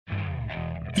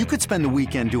You could spend the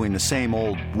weekend doing the same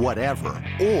old whatever,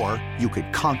 or you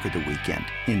could conquer the weekend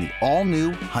in the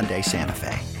all-new Hyundai Santa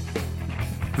Fe.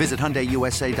 Visit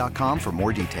HyundaiUSA.com for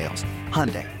more details.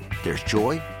 Hyundai, there's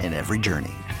joy in every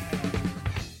journey.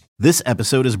 This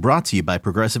episode is brought to you by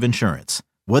Progressive Insurance.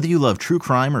 Whether you love true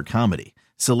crime or comedy,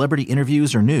 celebrity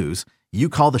interviews or news, you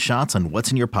call the shots on what's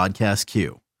in your podcast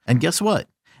queue. And guess what?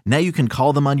 Now you can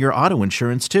call them on your auto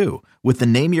insurance too with the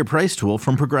Name Your Price tool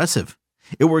from Progressive.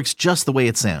 It works just the way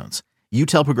it sounds. You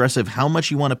tell Progressive how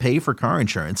much you want to pay for car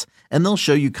insurance, and they'll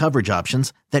show you coverage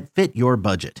options that fit your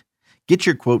budget. Get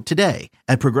your quote today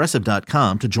at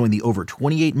Progressive.com to join the over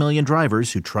 28 million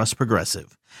drivers who trust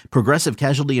Progressive. Progressive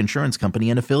Casualty Insurance Company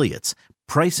and Affiliates.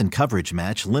 Price and coverage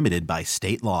match limited by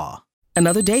state law.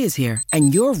 Another day is here,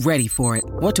 and you're ready for it.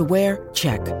 What to wear?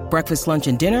 Check. Breakfast, lunch,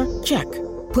 and dinner? Check.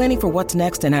 Planning for what's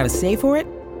next and how to save for it?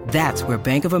 That's where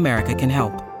Bank of America can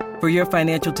help. For your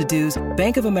financial to-dos,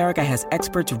 Bank of America has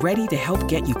experts ready to help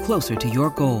get you closer to your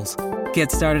goals.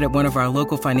 Get started at one of our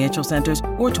local financial centers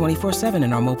or 24/7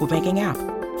 in our mobile banking app.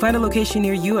 Find a location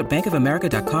near you at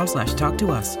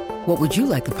bankofamerica.com/talktous. What would you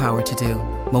like the power to do?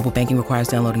 Mobile banking requires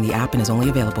downloading the app and is only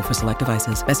available for select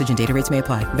devices. Message and data rates may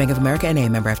apply. Bank of America N.A.,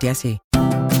 member FDIC.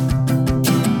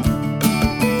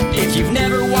 If you've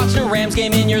never watched a Rams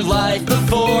game in your life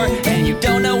before, and you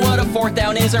don't know what a fourth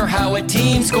down is or how a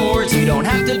team scores, you don't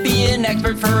have to be an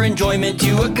expert for enjoyment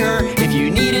to occur. If you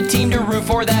need a team to root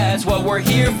for, that's what we're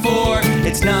here for.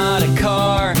 It's not a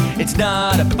car, it's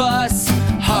not a bus.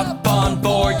 Hop on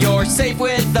board, you're safe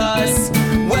with us.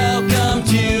 Welcome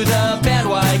to the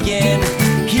bandwagon.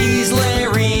 He's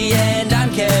Larry and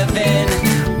I'm Kevin.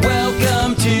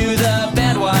 Welcome to the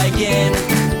bandwagon.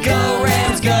 Go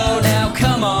Rams, go now,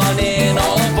 come on in,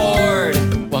 all aboard.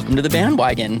 Welcome to the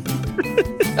bandwagon.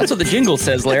 That's what the jingle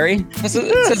says, Larry. It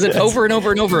says it over and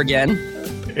over and over again.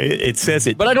 It says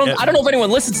it. But I don't know if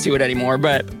anyone listens to it anymore,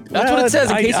 but that's what it says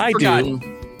in case you've forgotten.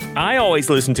 Do. I always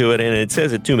listen to it, and it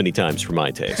says it too many times for my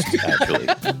taste, actually.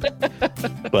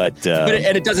 but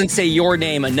it doesn't say your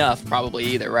name enough, probably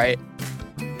either, right?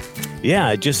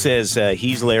 Yeah, it just says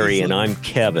he's Larry and I'm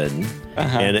Kevin,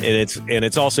 and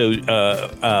it's also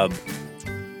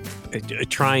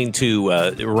trying to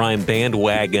rhyme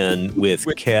bandwagon with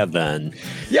Kevin.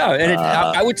 Yeah, and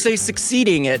I would say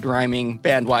succeeding at rhyming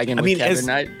bandwagon with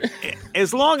Kevin.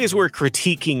 As long as we're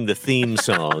critiquing the theme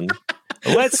song,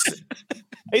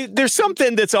 there's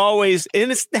something that's always, and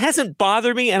it hasn't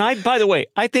bothered me. And by the way,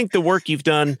 I think the work you've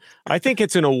done, I think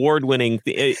it's an award-winning.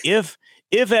 If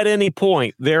at any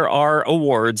point there are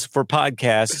awards for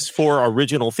podcasts for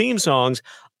original theme songs,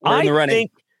 I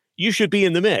think you should be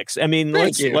in the mix. I mean,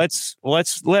 let's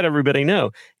let everybody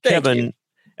know. Kevin,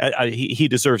 he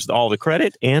deserves all the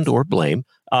credit and or blame.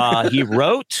 He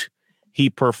wrote, he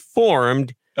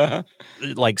performed.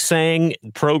 Like sang,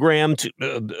 programmed,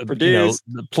 produced,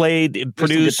 played,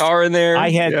 produced guitar in there.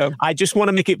 I just want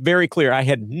to make it very clear. I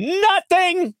had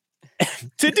nothing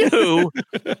to do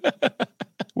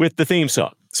with the theme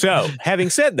song. So, having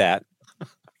said that,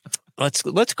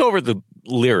 let's go over the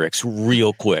lyrics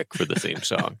real quick for the theme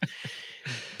song.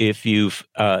 If you've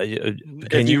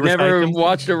never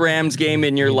watched a Rams game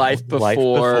in your life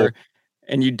before,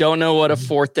 and you don't know what a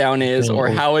fourth down is or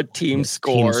how a team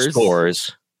scores. Before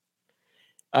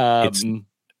how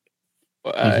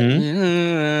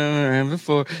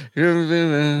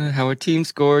a team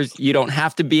scores, you don't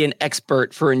have to be an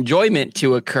expert for enjoyment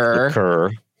to occur.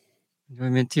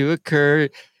 Enjoyment to occur.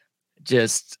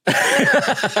 Just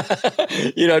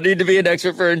you don't need to be an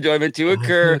expert for enjoyment to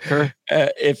occur.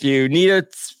 If you need a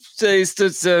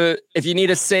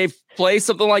safe place,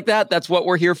 something like that, that's what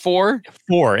we're here for.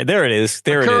 There it is.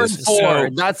 There it is.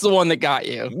 That's the one that got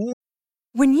you.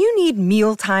 When you need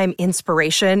mealtime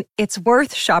inspiration, it's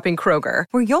worth shopping Kroger,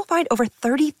 where you'll find over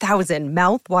 30,000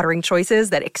 mouth-watering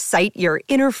choices that excite your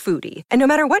inner foodie. And no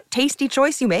matter what tasty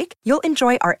choice you make, you'll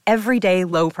enjoy our everyday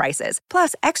low prices,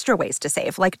 plus extra ways to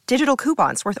save, like digital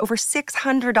coupons worth over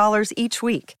 $600 each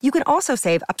week. You can also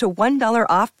save up to $1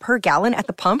 off per gallon at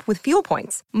the pump with fuel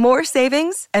points. More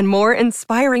savings and more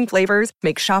inspiring flavors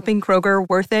make shopping Kroger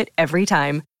worth it every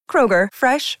time. Kroger,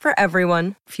 fresh for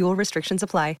everyone. Fuel restrictions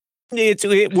apply. Yes.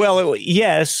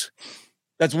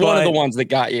 That's one of the ones that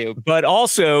got you. But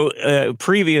also,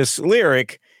 previous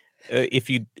lyric, if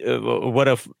you don't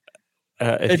know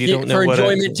for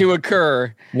enjoyment to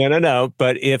occur. No.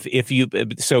 But if you,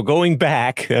 so going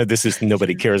back,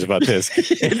 nobody cares about this.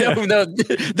 no,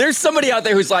 there's somebody out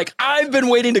there who's like, I've been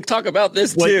waiting to talk about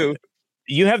this too.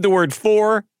 You have the word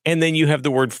for and then you have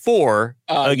the word for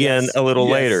again a little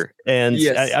later. And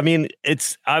I mean,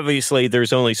 it's obviously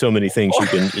there's only so many things you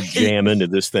can jam into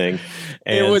this thing.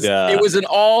 And it was an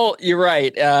all, you're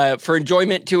right, for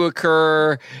enjoyment to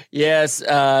occur. Yes.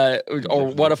 Or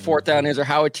what a fourth down is, or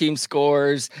how a team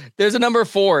scores. There's a number of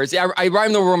fours. I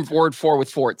rhyme the word for with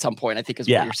four at some point, I think is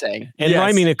what you're saying. And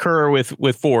rhyming occur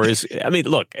with four is, I mean,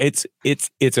 look, it's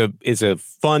a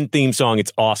fun theme song.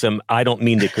 It's awesome. I don't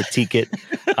mean to critique it.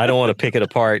 I don't want to pick it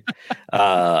apart.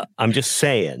 I'm just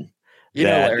saying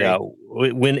that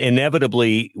when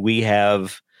inevitably we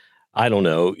have, I don't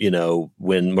know,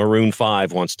 when Maroon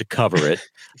 5 wants to cover it,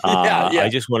 I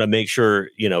just want to make sure,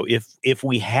 if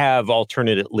we have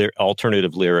alternative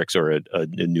lyrics or a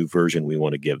new version we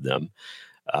want to give them,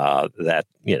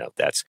 that's